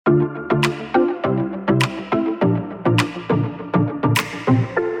How's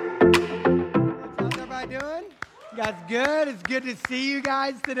everybody doing? You guys good? It's good to see you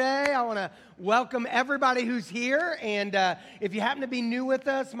guys today. I want to welcome everybody who's here. And if you happen to be new with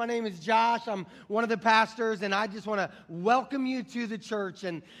us, my name is Josh. I'm one of the pastors, and I just want to welcome you to the church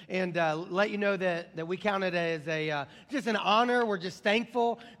and let you know that we count it as just an honor. We're just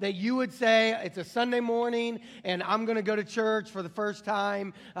thankful that you would say it's a Sunday morning, and I'm going to go to church for the first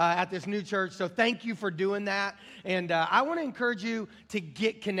time at this new church. So thank you for doing that. And I want to encourage you to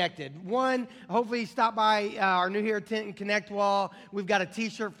get connected. One, hopefully stop by our New Here Tent and Connect wall. We've got a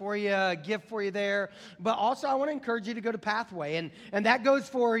t-shirt for you, a gift for you there. But also I want to encourage you to go to Pathway. And that goes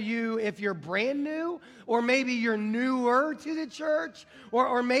for you if you're brand new, or maybe you're newer to the church,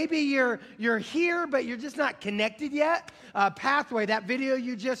 or maybe you're here, but you're just not connected yet. Pathway, that video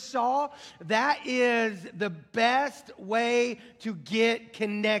you just saw, that is the best way to get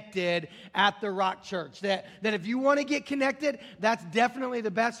connected at the Rock Church. That if you want to get connected, that's definitely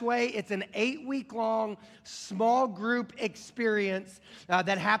the best way. It's an 8-week-long small group experience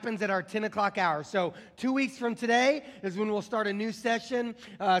that happens at our 10 o'clock hour. So 2 weeks from today is when we'll start a new session.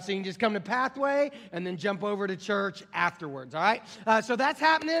 So you can just come to Pathway and then jump over to church afterwards, all right? So that's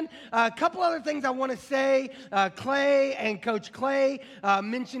happening. A couple other things I want to say. Clay and Coach Clay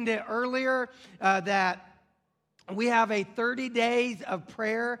mentioned it earlier that we have a 30 days of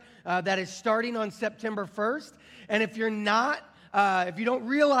prayer that is starting on September 1st. And if you're not, if you don't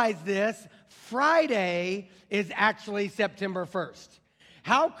realize this, Friday is actually September 1st.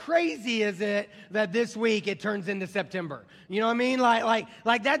 How crazy is it that this week it turns into September? You know what I mean? Like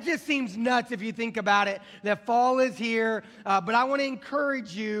that just seems nuts if you think about it, that fall is here. But I want to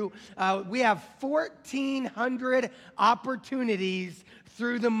encourage you, we have 1,400 opportunities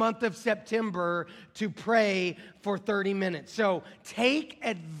through the month of September to pray for 30 minutes. So take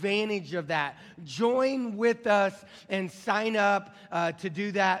advantage of that. Join with us and sign up to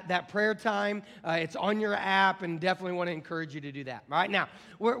do that prayer time. It's on your app, and definitely want to encourage you to do that. All right, now,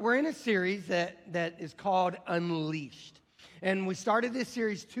 we're in a series that is called Unleashed. And we started this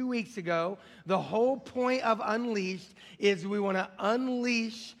series 2 weeks ago. The whole point of Unleashed is we want to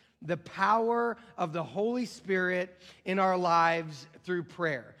unleash the power of the Holy Spirit in our lives through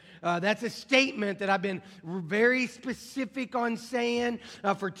prayer. That's a statement that I've been very specific on saying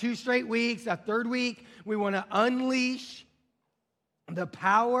for 2 straight weeks. A third week, we want to unleash the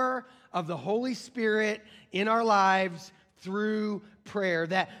power of the Holy Spirit in our lives through prayer.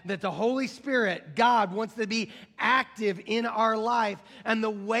 That the Holy Spirit, God, wants to be active in our life. And the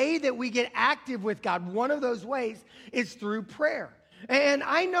way that we get active with God, one of those ways is through prayer. And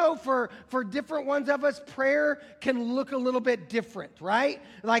I know for different ones of us, prayer can look a little bit different, right?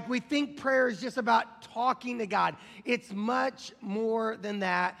 Like we think prayer is just about talking to God. It's much more than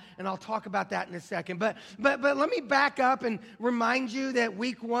that, and I'll talk about that in a second. But let me back up and remind you that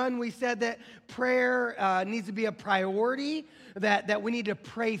week 1 we said that prayer needs to be a priority, that we need to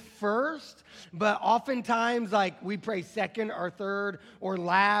pray first, but oftentimes like we pray second or third or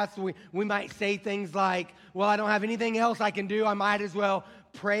last. We might say things like, well, I don't have anything else I can do. I might as well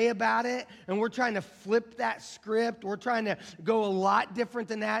pray about it. And we're trying to flip that script. We're trying to go a lot different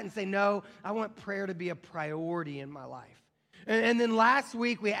than that and say, no, I want prayer to be a priority in my life. And then last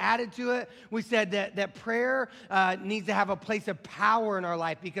week we added to it, we said that prayer needs to have a place of power in our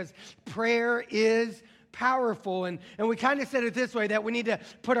life because prayer is powerful. And we kind of said it this way, that we need to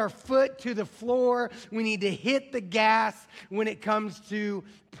put our foot to the floor. We need to hit the gas when it comes to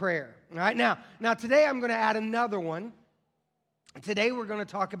prayer. All right, now today I'm going to add another one. Today we're going to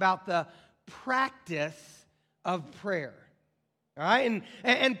talk about the practice of prayer. All right,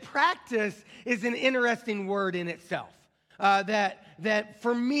 and practice is an interesting word in itself. That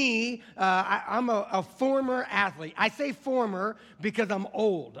for me, I'm a former athlete. I say former because I'm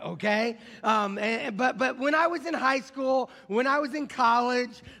old, okay? But when I was in high school, when I was in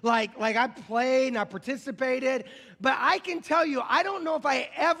college, like I played and I participated. But I can tell you, I don't know if I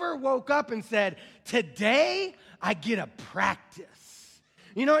ever woke up and said, today I get a practice.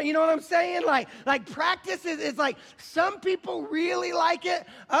 You know what I'm saying? Like practice is like, some people really like it.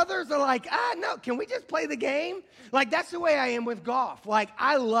 Others are like, no, can we just play the game? Like, that's the way I am with golf. Like,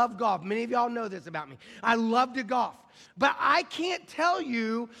 I love golf. Many of y'all know this about me. I love to golf. But I can't tell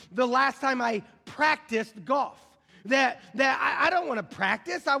you the last time I practiced golf. That I don't want to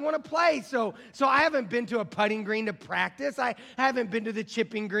practice, I want to play. So I haven't been to a putting green to practice. I haven't been to the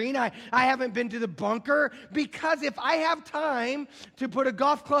chipping green. I haven't been to the bunker, because if I have time to put a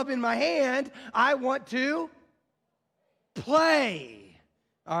golf club in my hand, I want to play.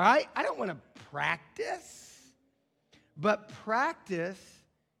 All right? I don't want to practice. But practice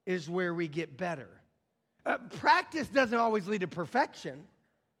is where we get better. Practice doesn't always lead to perfection,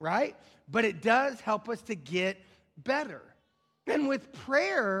 right? But it does help us to get better. And with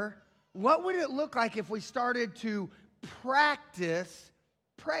prayer, what would it look like if we started to practice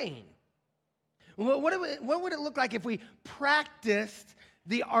praying? What would it look like if we practiced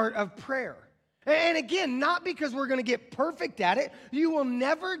the art of prayer? And again, not because we're going to get perfect at it. You will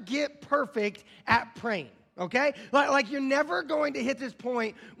never get perfect at praying, okay? Like you're never going to hit this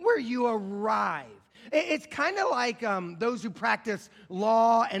point where you arrive. It's kind of like those who practice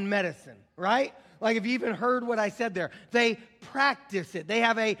law and medicine, right? Like if you even heard what I said there, they practice it. They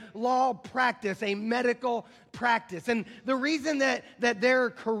have a law practice, a medical practice. And the reason that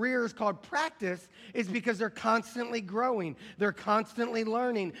their career is called practice is because they're constantly growing. They're constantly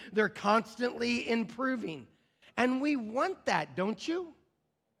learning. They're constantly improving. And we want that, don't you?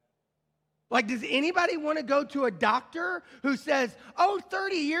 Like, does anybody want to go to a doctor who says, oh,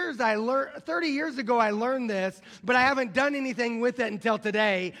 30 years ago I learned this, but I haven't done anything with it until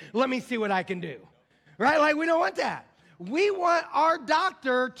today. Let me see what I can do. Right? Like, we don't want that. We want our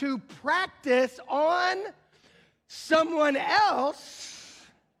doctor to practice on someone else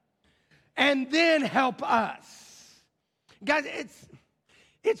and then help us. Guys,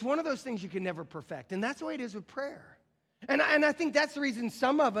 it's one of those things you can never perfect, and that's the way it is with prayer. And I think that's the reason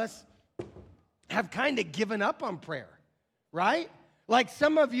some of us have kind of given up on prayer, right? Like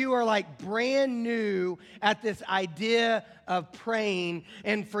some of you are like brand new at this idea of praying,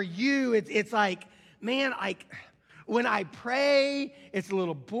 and for you, it's like, man, like when I pray, it's a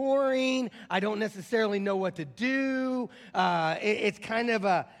little boring. I don't necessarily know what to do. It's kind of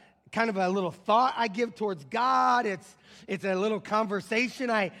a little thought I give towards God. It's a little conversation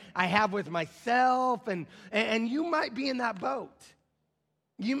I have with myself, and you might be in that boat.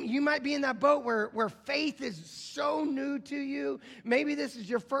 You might be in that boat where faith is so new to you. Maybe this is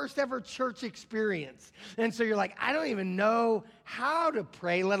your first ever church experience. And so you're like, I don't even know how to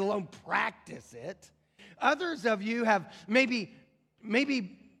pray, let alone practice it. Others of you have maybe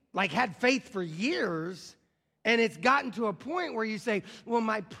like had faith for years, and it's gotten to a point where you say, well,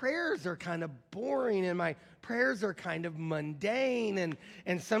 my prayers are kind of boring and my prayers are kind of mundane,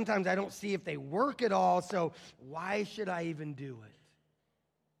 and sometimes I don't see if they work at all, so why should I even do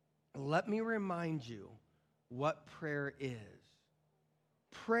it? Let me remind you what prayer is.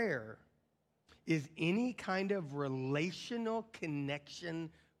 Prayer is any kind of relational connection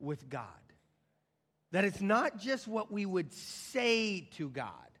with God. That it's not just what we would say to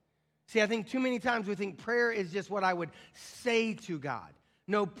God. See, I think too many times we think prayer is just what I would say to God.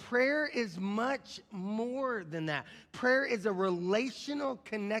 No, prayer is much more than that. Prayer is a relational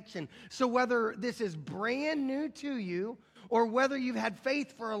connection. So whether this is brand new to you or whether you've had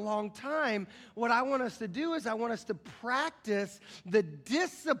faith for a long time, what I want us to do is I want us to practice the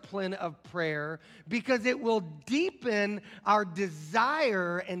discipline of prayer because it will deepen our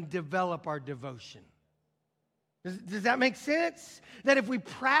desire and develop our devotion. Does that make sense? That if we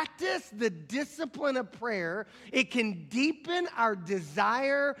practice the discipline of prayer, it can deepen our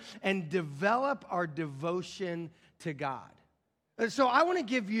desire and develop our devotion to God. So I want to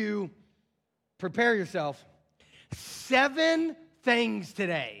give you, prepare yourself, 7 things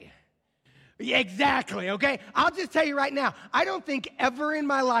today. Yeah, exactly, okay? I'll just tell you right now, I don't think ever in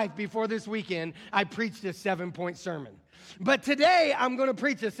my life before this weekend I preached a 7-point sermon. But today I'm going to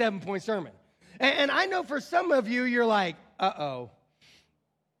preach a 7-point sermon. And I know for some of you, you're like, uh-oh.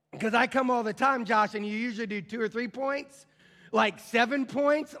 Because I come all the time, Josh, and you usually do 2 or 3 points. Like 7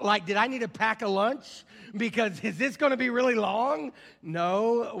 points? Like, did I need to pack a lunch? Because is this going to be really long?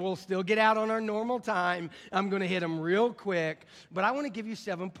 No, we'll still get out on our normal time. I'm going to hit them real quick. But I want to give you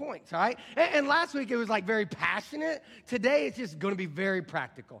 7 points, all right? And last week it was like very passionate. Today it's just going to be very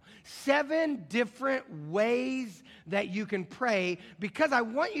practical. 7 different ways that you can pray because I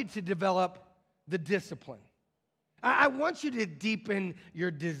want you to develop the discipline. I want you to deepen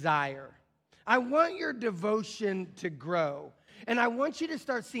your desire. I want your devotion to grow. And I want you to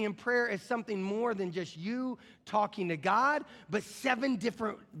start seeing prayer as something more than just you talking to God, but 7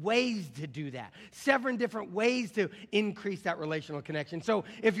 different ways to do that. 7 different ways to increase that relational connection. So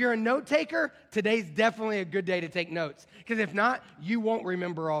if you're a note taker, today's definitely a good day to take notes. Because if not, you won't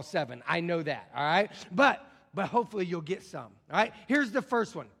remember all 7. I know that, all right? But hopefully you'll get some, all right? Here's the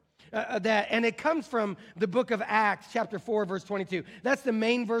first one. And it comes from the book of Acts, chapter 4, verse 22. That's the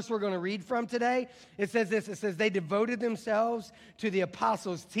main verse we're going to read from today. It says this, it says, they devoted themselves to the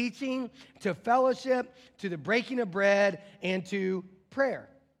apostles' teaching, to fellowship, to the breaking of bread, and to prayer.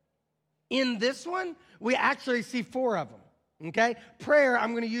 In this one, we actually see 4 of them, okay? Prayer,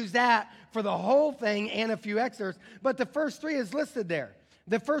 I'm going to use that for the whole thing and a few excerpts, but the first 3 is listed there.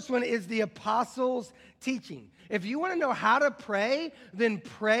 The first one is the apostles' teaching. If you want to know how to pray, then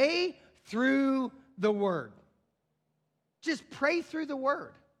pray through the Word. Just pray through the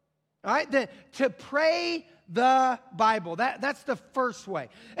Word. All right? To pray the Bible. That's the first way.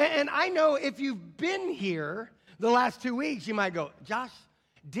 And I know if you've been here the last 2 weeks, you might go, Josh,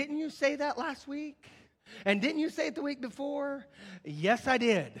 didn't you say that last week? And didn't you say it the week before? Yes, I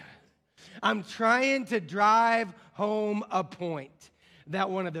did. I'm trying to drive home a point that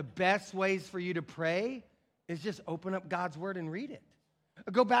one of the best ways for you to pray is just open up God's Word and read it.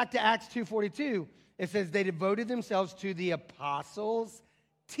 Go back to Acts 2:42. It says they devoted themselves to the apostles'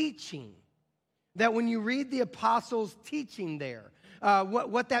 teaching. That when you read the apostles' teaching there,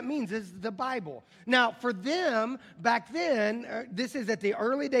 what that means is the Bible. Now, for them, back then, this is at the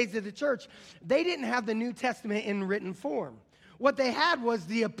early days of the church, they didn't have the New Testament in written form. What they had was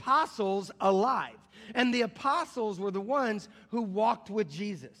the apostles alive. And the apostles were the ones who walked with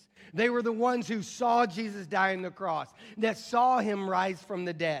Jesus. They were the ones who saw Jesus die on the cross, that saw him rise from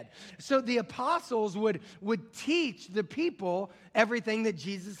the dead. So the apostles would teach the people everything that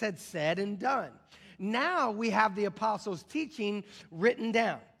Jesus had said and done. Now we have the apostles' teaching written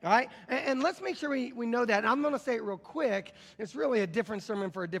down, all right? And let's make sure we know that. And I'm going to say it real quick. It's really a different sermon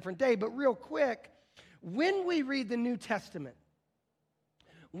for a different day, but real quick, when we read the New Testament,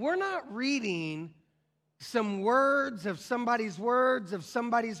 we're not reading some words of somebody's words, of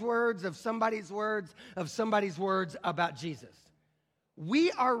somebody's words, of somebody's words, of somebody's words about Jesus.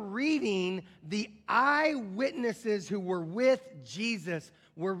 We are reading the eyewitnesses who were with Jesus.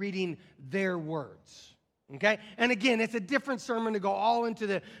 We're reading their words, okay? And again, it's a different sermon to go all into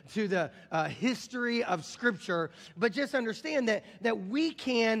the history of Scripture, but just understand that we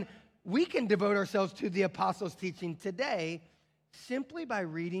can devote ourselves to the apostles' teaching today simply by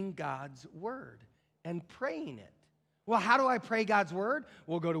reading God's Word and praying it. Well, how do I pray God's Word?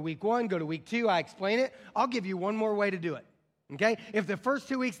 We'll go to week 1, go to week 2, I explain it. I'll give you one more way to do it, okay? If the first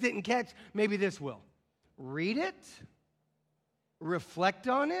 2 weeks didn't catch, maybe this will. Read it, reflect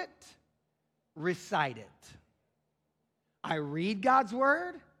on it, recite it. I read God's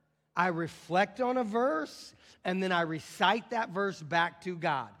Word, I reflect on a verse, and then I recite that verse back to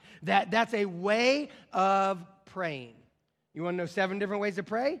God. That's a way of praying. You want to know 7 different ways to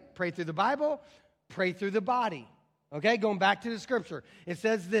pray? Pray through the Bible, pray through the body. Okay, going back to the Scripture. It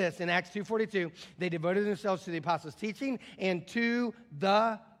says this in Acts 2:42, they devoted themselves to the apostles' teaching and to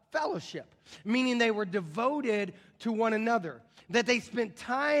the fellowship, meaning they were devoted to one another, that they spent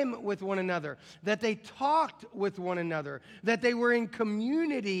time with one another, that they talked with one another, that they were in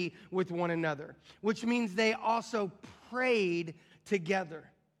community with one another, which means they also prayed together.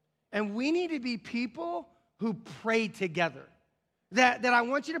 And we need to be people who pray together. That I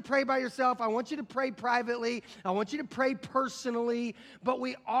want you to pray by yourself. I want you to pray privately. I want you to pray personally. But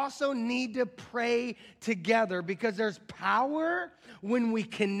we also need to pray together because there's power when we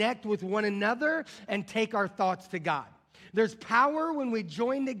connect with one another and take our thoughts to God. There's power when we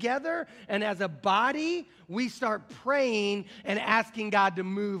join together and as a body, we start praying and asking God to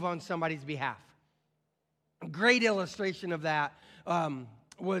move on somebody's behalf. A great illustration of that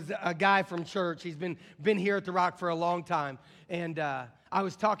was a guy from church. He's been here at the Rock for a long time. And I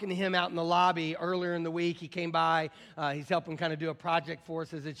was talking to him out in the lobby earlier in the week. He came by. He's helping kind of do a project for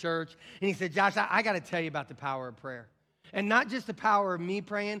us as a church. And he said, Josh, I got to tell you about the power of prayer. And not just the power of me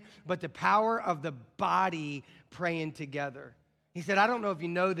praying, but the power of the body praying together. He said, I don't know if you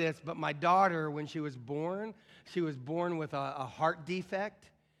know this, but my daughter, when she was born with a heart defect.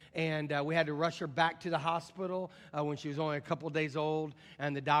 And we had to rush her back to the hospital when she was only a couple days old.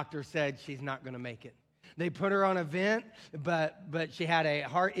 And the doctor said she's not going to make it. They put her on a vent, but she had a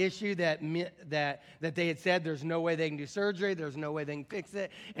heart issue that they had said there's no way they can do surgery, there's no way they can fix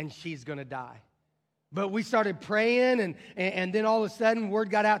it, and she's going to die. But we started praying, and then all of a sudden, word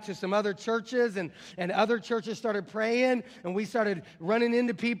got out to some other churches, and other churches started praying, and we started running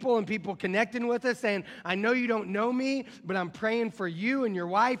into people, and people connecting with us, saying, I know you don't know me, but I'm praying for you and your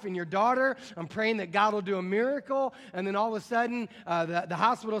wife and your daughter. I'm praying that God will do a miracle. And then all of a sudden, the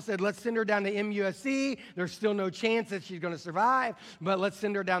hospital said, let's send her down to MUSC. There's still no chance that she's going to survive, but let's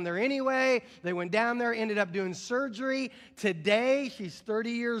send her down there anyway. They went down there, ended up doing surgery. Today, she's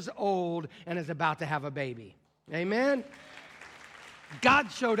 30 years old and is about to have a baby. Amen?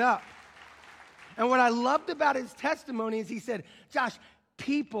 God showed up. And what I loved about his testimony is he said, Josh,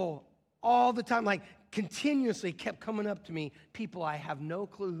 people all the time, like continuously kept coming up to me, people I have no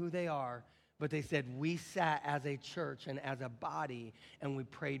clue who they are, but they said, we sat as a church and as a body and we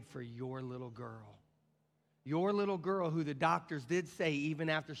prayed for your little girl. Your little girl who the doctors did say, even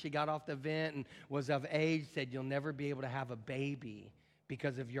after she got off the vent and was of age, said, you'll never be able to have a baby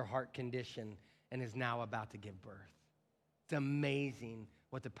because of your heart condition and is now about to give birth. It's amazing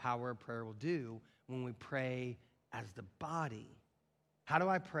what the power of prayer will do when we pray as the body. How do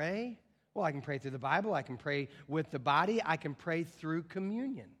I pray? Well, I can pray through the Bible. I can pray with the body. I can pray through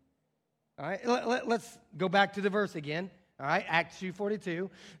communion. All right, let's go back to the verse again. All right, Acts 2:42,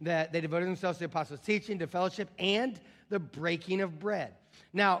 that they devoted themselves to the apostles' teaching, to fellowship, and the breaking of bread.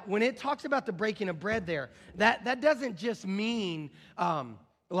 Now, when it talks about the breaking of bread there, that doesn't just mean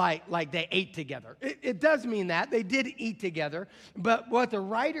like they ate together. It does mean that. They did eat together. But what the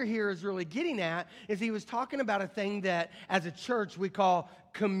writer here is really getting at is he was talking about a thing that as a church we call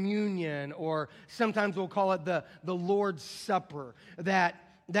communion, or sometimes we'll call it the Lord's Supper, that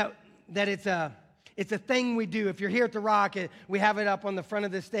it's a thing we do. If you're here at the Rock, we have it up on the front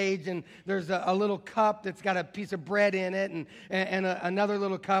of the stage, and there's a little cup that's got a piece of bread in it, and another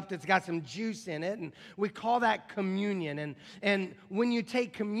little cup that's got some juice in it, and we call that communion. And when you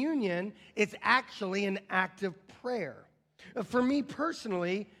take communion, it's actually an act of prayer. For me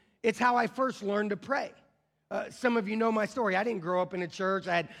personally, it's how I first learned to pray. Some of you know my story. I didn't grow up in a church.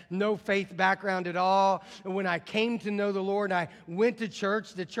 I had no faith background at all. And when I came to know the Lord, I went to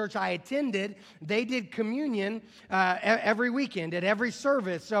church. The church I attended, they did communion every weekend at every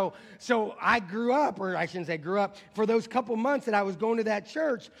service. So I grew up, or I shouldn't say grew up, for those couple months that I was going to that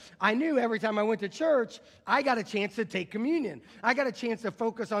church, I knew every time I went to church, I got a chance to take communion. I got a chance to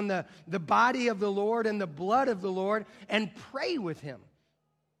focus on the body of the Lord and the blood of the Lord and pray with him.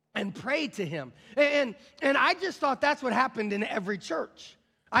 And pray to him. And I just thought that's what happened in every church.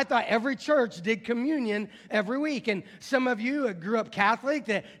 I thought every church did communion every week. And some of you grew up Catholic,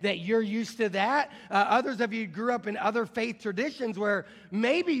 that you're used to that. Others of you grew up in other faith traditions where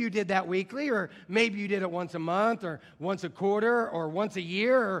maybe you did that weekly, or maybe you did it once a month, or once a quarter, or once a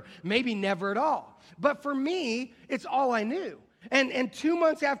year, or maybe never at all. But for me, it's all I knew. And 2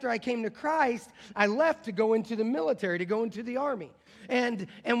 months after I came to Christ, I left to go into the military, to go into the Army. And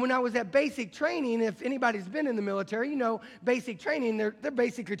when I was at basic training, if anybody's been in the military, you know, basic training, they're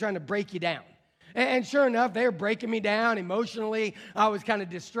basically trying to break you down. And sure enough, they were breaking me down emotionally. I was kind of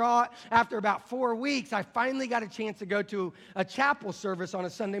distraught. After about 4 weeks, I finally got a chance to go to a chapel service on a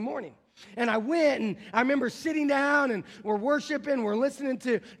Sunday morning. And I went, and I remember sitting down, and we're worshiping, we're listening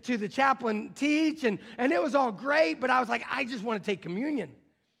to the chaplain teach, and it was all great, but I was like, I just want to take communion.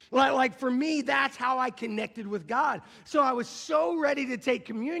 Like for me, that's how I connected with God. So I was so ready to take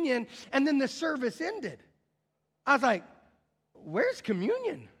communion, and then the service ended. I was like, where's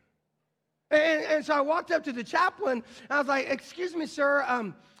communion? And so I walked up to the chaplain, and I was like, excuse me, sir,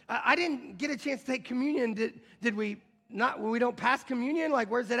 I didn't get a chance to take communion. Did we not? We don't pass communion?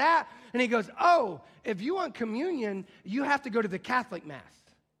 Like, where's it at? And he goes, oh, if you want communion, you have to go to the Catholic Mass.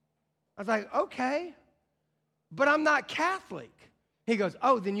 I was like, okay, but I'm not Catholic. He goes,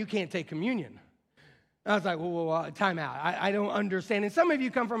 oh, then you can't take communion. I was like, well, time out. I don't understand. And some of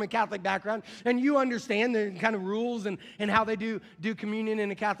you come from a Catholic background, and you understand the kind of rules and how they do communion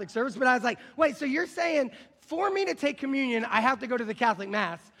in a Catholic service. But I was like, wait, so you're saying for me to take communion, I have to go to the Catholic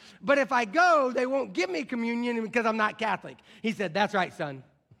Mass, but if I go, they won't give me communion because I'm not Catholic. He said, that's right, son.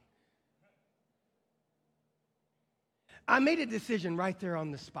 I made a decision right there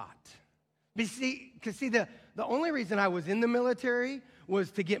on the spot. Because the only reason I was in the military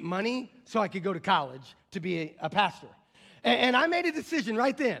was to get money so I could go to college to be a pastor. And I made a decision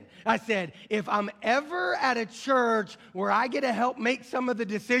right then. I said, if I'm ever at a church where I get to help make some of the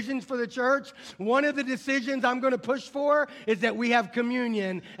decisions for the church, one of the decisions I'm going to push for is that we have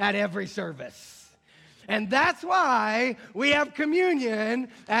communion at every service. And that's why we have communion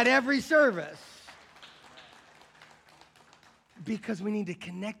at every service. Because we need to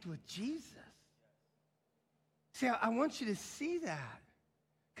connect with Jesus. See, I want you to see that.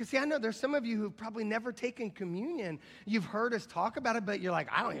 Because, see, I know there's some of you who've probably never taken communion. You've heard us talk about it, but you're like,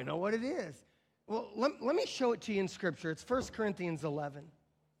 I don't even know what it is. Well, let me show it to you in Scripture. It's 1 Corinthians 11.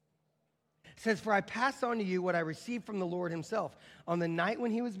 It says, for I pass on to you what I received from the Lord himself. On the night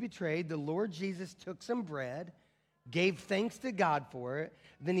when he was betrayed, the Lord Jesus took some bread, gave thanks to God for it.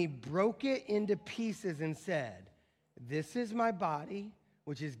 Then he broke it into pieces and said, this is my body,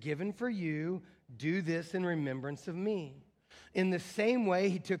 which is given for you. Do this in remembrance of me. In the same way,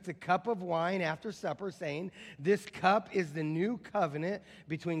 he took the cup of wine after supper, saying, this cup is the new covenant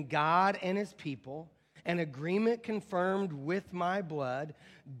between God and his people, an agreement confirmed with my blood.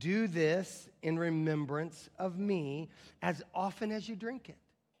 Do this in remembrance of me as often as you drink it.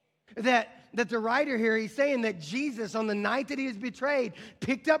 That the writer here, he's saying that Jesus, on the night that he was betrayed,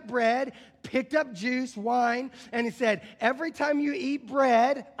 picked up bread, picked up juice, wine, and he said, every time you eat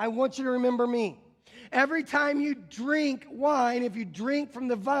bread, I want you to remember me. Every time you drink wine, if you drink from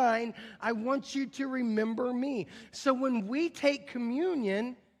the vine, I want you to remember me. So when we take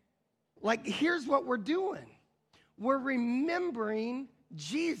communion, like, here's what we're doing. We're remembering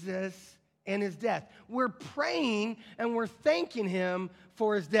Jesus and his death. We're praying and we're thanking him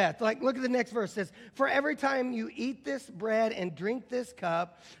for his death. Like, look at the next verse. It says, for every time you eat this bread and drink this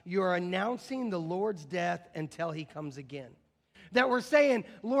cup, you are announcing the Lord's death until he comes again. That we're saying,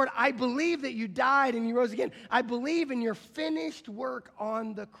 Lord, I believe that you died and you rose again. I believe in your finished work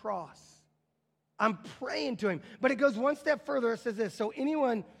on the cross. I'm praying to him. But it goes one step further. It says this, so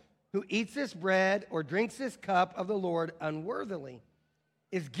anyone who eats this bread or drinks this cup of the Lord unworthily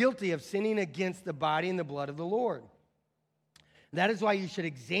is guilty of sinning against the body and the blood of the Lord. That is why you should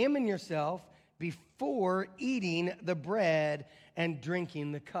examine yourself before eating the bread and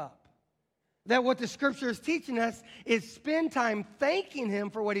drinking the cup. That what the scripture is teaching us is spend time thanking him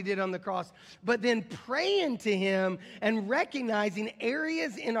for what he did on the cross, but then praying to him and recognizing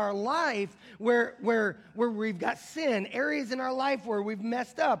areas in our life where we've got sin, areas in our life where we've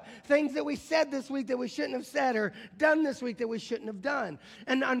messed up, things that we said this week that we shouldn't have said or done this week that we shouldn't have done.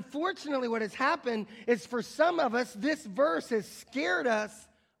 And unfortunately, what has happened is for some of us, this verse has scared us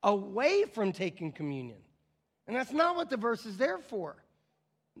away from taking communion. And that's not what the verse is there for.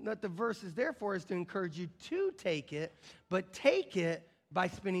 What the verse is there for is to encourage you to take it, but take it by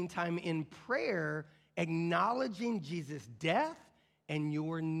spending time in prayer, acknowledging Jesus' death and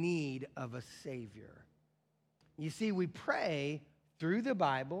your need of a Savior. You see, we pray through the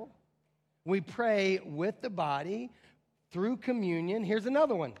Bible. We pray with the body, through communion. Here's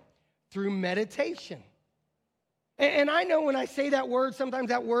another one, through meditation. And I know when I say that word, sometimes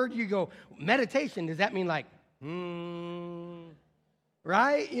that word, you go, meditation, does that mean like,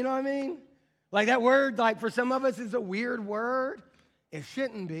 right? You know what I mean? Like that word, like for some of us is a weird word. It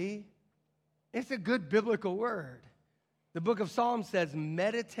shouldn't be. It's a good biblical word. The book of Psalms says,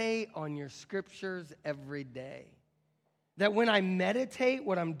 meditate on your scriptures every day. That when I meditate,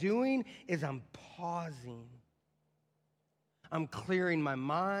 what I'm doing is I'm pausing. I'm clearing my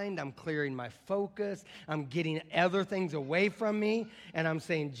mind. I'm clearing my focus. I'm getting other things away from me. And I'm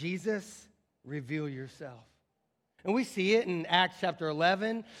saying, Jesus, reveal yourself. And we see it in Acts chapter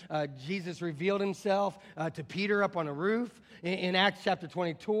 11. Jesus revealed himself to Peter up on a roof. In Acts chapter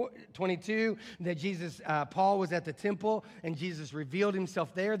 22, that Paul was at the temple, and Jesus revealed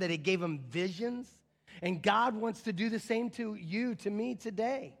himself there, that he gave him visions. And God wants to do the same to you, to me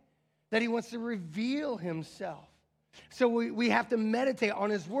today, that he wants to reveal himself. So we have to meditate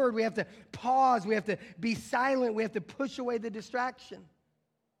on his word. We have to pause. We have to be silent. We have to push away the distraction.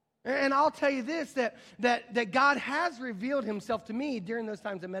 And I'll tell you this, that God has revealed himself to me during those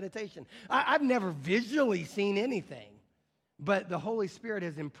times of meditation. I've never visually seen anything, but the Holy Spirit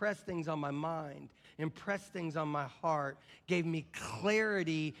has impressed things on my mind, impressed things on my heart, gave me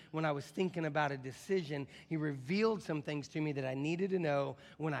clarity when I was thinking about a decision. He revealed some things to me that I needed to know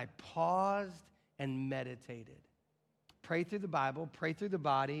when I paused and meditated. Pray through the Bible, pray through the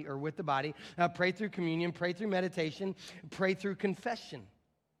body, or with the body, pray through communion, pray through meditation, pray through confession.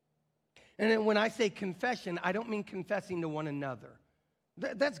 And then when I say confession, I don't mean confessing to one another.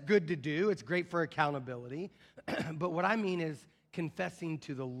 That's good to do. It's great for accountability. But what I mean is confessing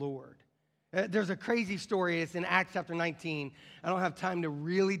to the Lord. There's a crazy story. It's in Acts chapter 19. I don't have time to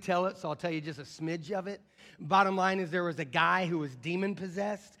really tell it, so I'll tell you just a smidge of it. Bottom line is there was a guy who was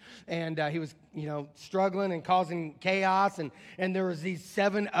demon-possessed, and he was, struggling and causing chaos, and there was these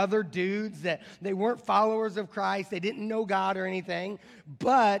 7 other dudes that they weren't followers of Christ. They didn't know God or anything,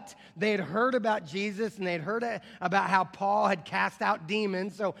 but they had heard about Jesus, and they had heard about how Paul had cast out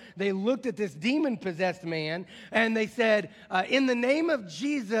demons, so they looked at this demon-possessed man, and they said, in the name of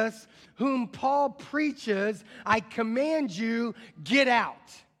Jesus, whom Paul preaches, I command you, get out.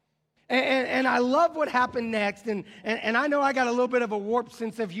 And I love what happened next, and I know I got a little bit of a warped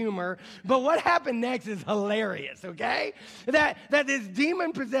sense of humor, but what happened next is hilarious, okay? That this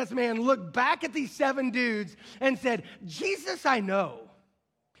demon-possessed man looked back at these 7 dudes and said, Jesus, I know.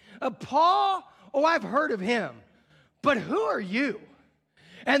 Paul, I've heard of him, but who are you?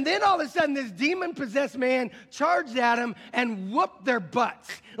 And then all of a sudden, this demon-possessed man charged at him and whooped their butts.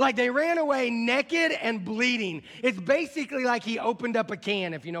 Like they ran away naked and bleeding. It's basically like he opened up a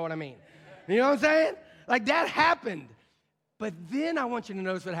can, if you know what I mean. You know what I'm saying? Like that happened. But then I want you to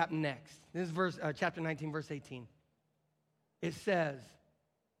notice what happened next. This is chapter 19, verse 18. It says,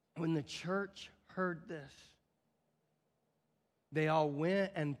 when the church heard this, they all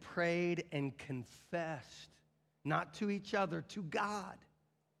went and prayed and confessed, not to each other, to God,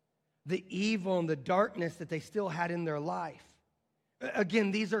 the evil and the darkness that they still had in their life.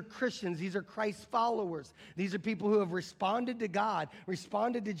 Again, these are Christians. These are Christ followers. These are people who have responded to God,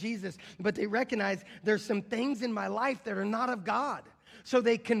 responded to Jesus, but they recognize there's some things in my life that are not of God. So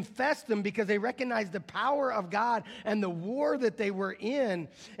they confessed them because they recognized the power of God and the war that they were in.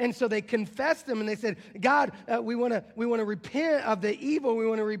 And so they confessed them and they said, God, we want to repent of the evil. We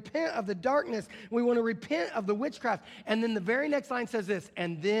want to repent of the darkness. We want to repent of the witchcraft. And then the very next line says this,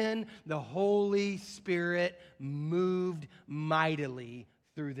 and then the Holy Spirit moved mightily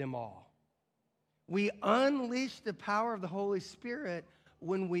through them all. We unleash the power of the Holy Spirit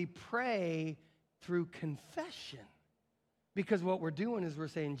when we pray through confession. Because what we're doing is we're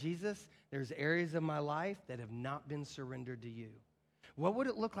saying, Jesus, there's areas of my life that have not been surrendered to you. What would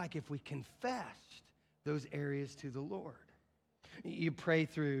it look like if we confessed those areas to the Lord? You pray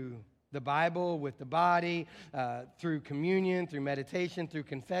through the Bible, with the body, through communion, through meditation, through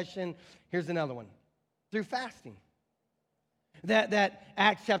confession. Here's another one, through fasting. That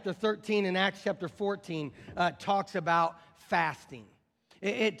Acts chapter 13 and Acts chapter 14 talks about fasting.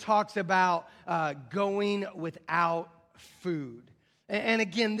 It talks about going without food. And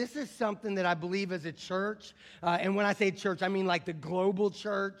again, this is something that I believe as a church, and when I say church, I mean like the global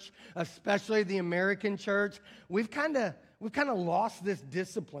church, especially the American church, we've kind of lost this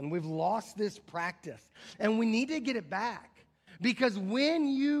discipline. We've lost this practice, and we need to get it back. Because when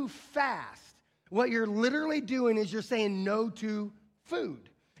you fast, what you're literally doing is you're saying no to food.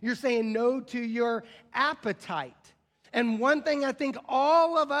 You're saying no to your appetite. And one thing I think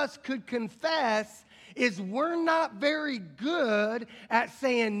all of us could confess is we're not very good at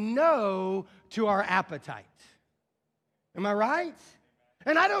saying no to our appetite. Am I right?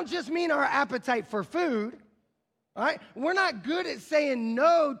 And I don't just mean our appetite for food. All right? We're not good at saying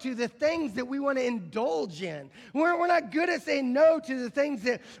no to the things that we want to indulge in. We're not good at saying no to the things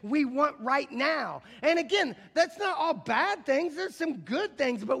that we want right now. And again, that's not all bad things. There's some good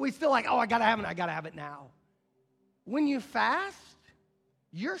things, but we still like, oh, I got to have it now. When you fast,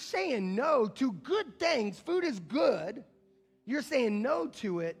 you're saying no to good things. Food is good. You're saying no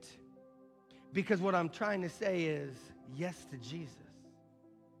to it because what I'm trying to say is yes to Jesus.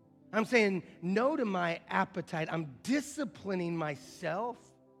 I'm saying no to my appetite. I'm disciplining myself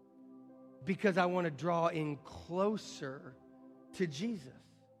because I want to draw in closer to Jesus.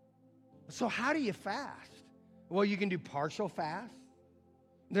 So how do you fast? Well, you can do partial fast.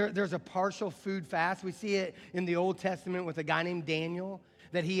 There's a partial food fast. We see it in the Old Testament with a guy named Daniel,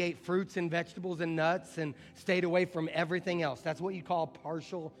 that he ate fruits and vegetables and nuts and stayed away from everything else. That's what you call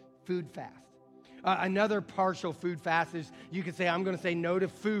partial food fast. Another partial food fast is you could say, I'm going to say no to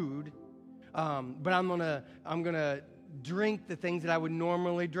food, but I'm going to drink the things that I would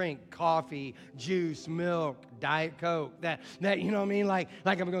normally drink: coffee, juice, milk, Diet Coke. That you know what I mean? Like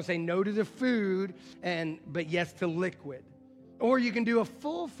I'm going to say no to the food, but yes to liquid. Or you can do a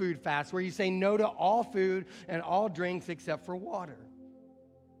full food fast where you say no to all food and all drinks except for water.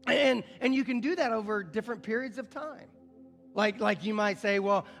 And you can do that over different periods of time. Like you might say,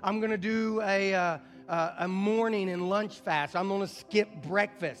 well, I'm going to do a morning and lunch fast. I'm going to skip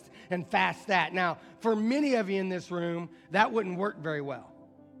breakfast and fast that. Now, for many of you in this room, that wouldn't work very well,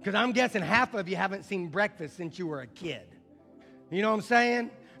 because I'm guessing half of you haven't seen breakfast since you were a kid. You know what I'm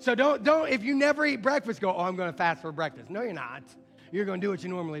saying? So don't if you never eat breakfast, go, oh, I'm going to fast for breakfast. No, you're not. You're going to do what you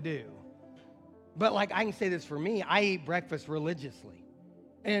normally do. But like I can say this for me, I eat breakfast religiously.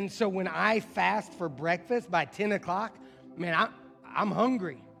 And so when I fast for breakfast by 10 o'clock, man, I'm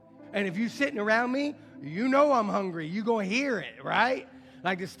hungry. And if you're sitting around me, you know I'm hungry. You're going to hear it, right?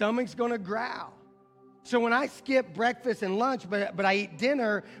 Like the stomach's going to growl. So when I skip breakfast and lunch, but I eat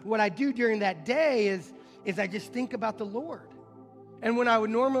dinner, what I do during that day is I just think about the Lord. And when I would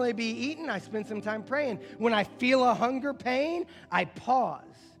normally be eating, I spend some time praying. When I feel a hunger pain, I pause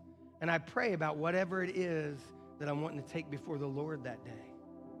and I pray about whatever it is that I'm wanting to take before the Lord that day.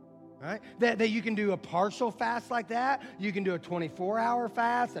 Right? That you can do a partial fast like that. You can do a 24-hour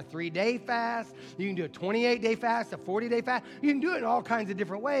fast, a 3-day fast. You can do a 28-day fast, a 40-day fast. You can do it in all kinds of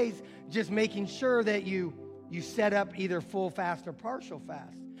different ways, just making sure that you set up either full fast or partial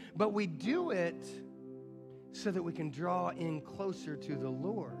fast. But we do it so that we can draw in closer to the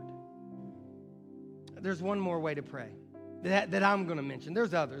Lord. There's one more way to pray that I'm going to mention.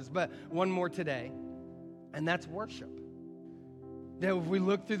 There's others, but one more today, and that's worship. That if we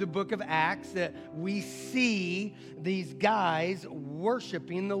look through the book of Acts, that we see these guys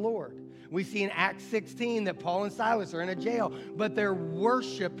worshiping the Lord. We see in Acts 16 that Paul and Silas are in a jail, but they're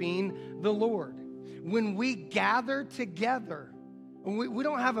worshiping the Lord. When we gather together, We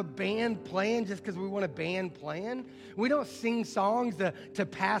don't have a band playing just because we want a band playing. We don't sing songs to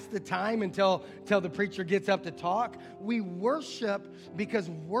pass the time until the preacher gets up to talk. We worship because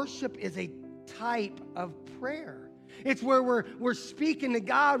worship is a type of prayer. It's where we're speaking to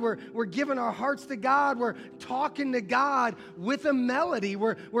God. We're giving our hearts to God. We're talking to God with a melody.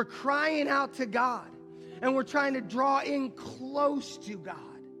 We're crying out to God. And we're trying to draw in close to God.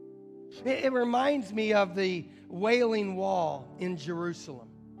 It reminds me of the Wailing Wall in Jerusalem.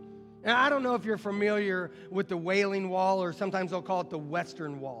 And I don't know if you're familiar with the Wailing Wall, or sometimes they'll call it the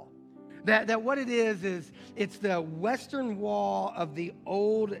Western Wall. That what it is it's the Western Wall of the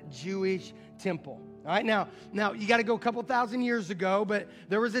old Jewish temple. All right, now you got to go a couple thousand years ago, but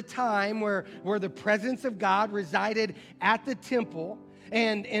there was a time where the presence of God resided at the temple.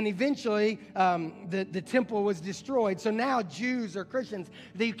 And eventually, the temple was destroyed. So now Jews or Christians,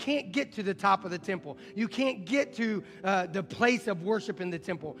 they can't get to the top of the temple. You can't get to the place of worship in the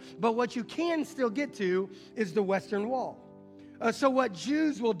temple. But what you can still get to is the Western Wall. So what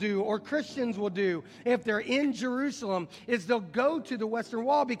Jews will do, or Christians will do, if they're in Jerusalem, is they'll go to the Western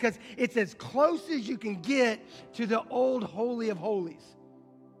Wall because it's as close as you can get to the old Holy of Holies.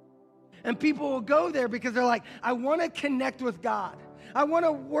 And people will go there because they're like, I want to connect with God. I want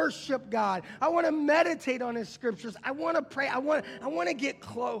to worship God. I want to meditate on His scriptures. I want to pray. I want to get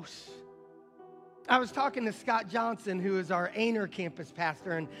close. I was talking to Scott Johnson, who is our Aner campus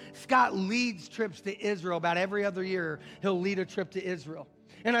pastor, and Scott leads trips to Israel. About every other year, he'll lead a trip to Israel.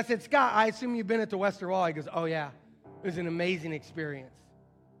 And I said, Scott, I assume you've been at the Western Wall. He goes, oh, yeah. It was an amazing experience.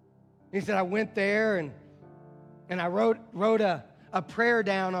 He said, I went there, and I wrote a prayer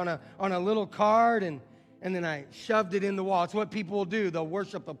down on a little card, and then I shoved it in the wall. It's what people will do. They'll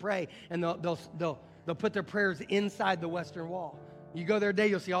worship, they'll pray, and they'll put their prayers inside the Western Wall. You go there today,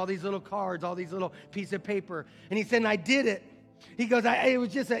 you'll see all these little cards, all these little pieces of paper. And he said, and I did it. He goes,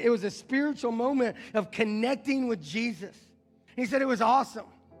 it was a spiritual moment of connecting with Jesus. He said it was awesome.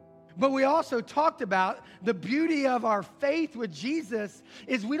 But we also talked about the beauty of our faith with Jesus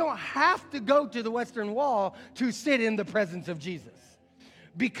is we don't have to go to the Western Wall to sit in the presence of Jesus.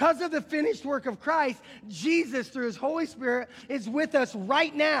 Because of the finished work of Christ, Jesus, through His Holy Spirit, is with us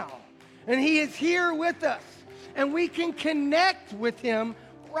right now. And He is here with us. And we can connect with Him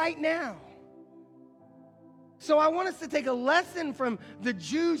right now. So I want us to take a lesson from the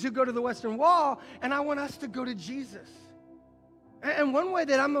Jews who go to the Western Wall, and I want us to go to Jesus. And one way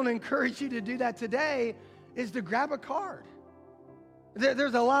that I'm going to encourage you to do that today is to grab a card.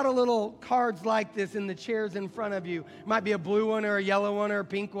 There's a lot of little cards like this in the chairs in front of you. It might be a blue one or a yellow one or a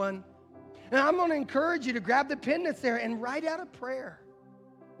pink one. And I'm going to encourage you to grab the pen that's there and write out a prayer.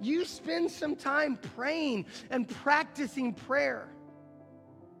 You spend some time praying and practicing prayer.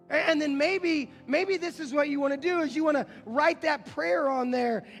 And then maybe this is what you want to do is you want to write that prayer on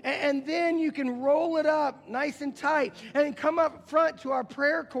there, and then you can roll it up nice and tight and come up front to our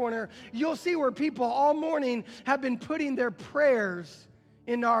prayer corner. You'll see where people all morning have been putting their prayers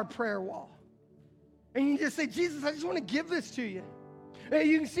in our prayer wall. And you just say, Jesus, I just want to give this to you.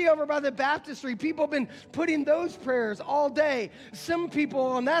 You can see over by the baptistry, people have been putting those prayers all day. Some people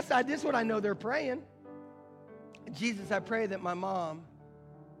on that side, this is what I know they're praying. Jesus, I pray that my mom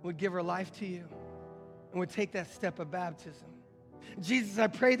would give her life to you and would take that step of baptism. Jesus, I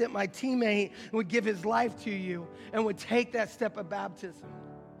pray that my teammate would give his life to you and would take that step of baptism.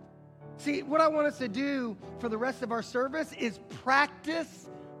 See, what I want us to do for the rest of our service is practice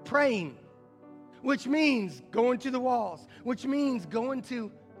praying, which means going to the walls, which means going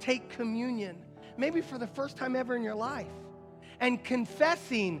to take communion, maybe for the first time ever in your life, and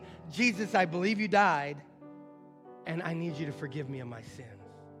confessing, Jesus, I believe you died, and I need you to forgive me of my sins.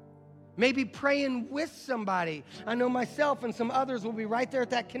 Maybe praying with somebody. I know myself and some others will be right there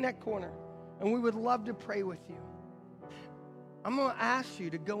at that connect corner, and we would love to pray with you. I'm going to ask you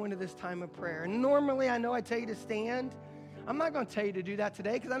to go into this time of prayer. And normally, I know I tell you to stand. I'm not going to tell you to do that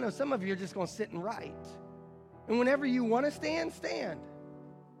today because I know some of you are just going to sit and write. And whenever you want to stand, stand.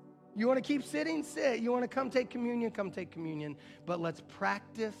 You want to keep sitting, sit. You want to come take communion. But let's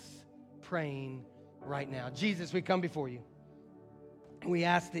practice praying right now. Jesus, we come before you. We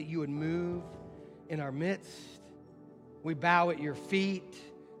ask that you would move in our midst. We bow at your feet.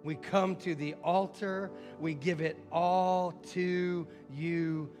 We come to the altar. We give it all to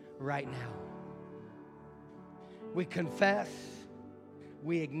you right now. We confess,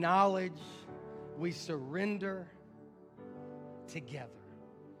 we acknowledge, we surrender together.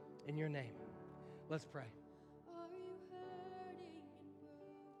 In your name, let's pray.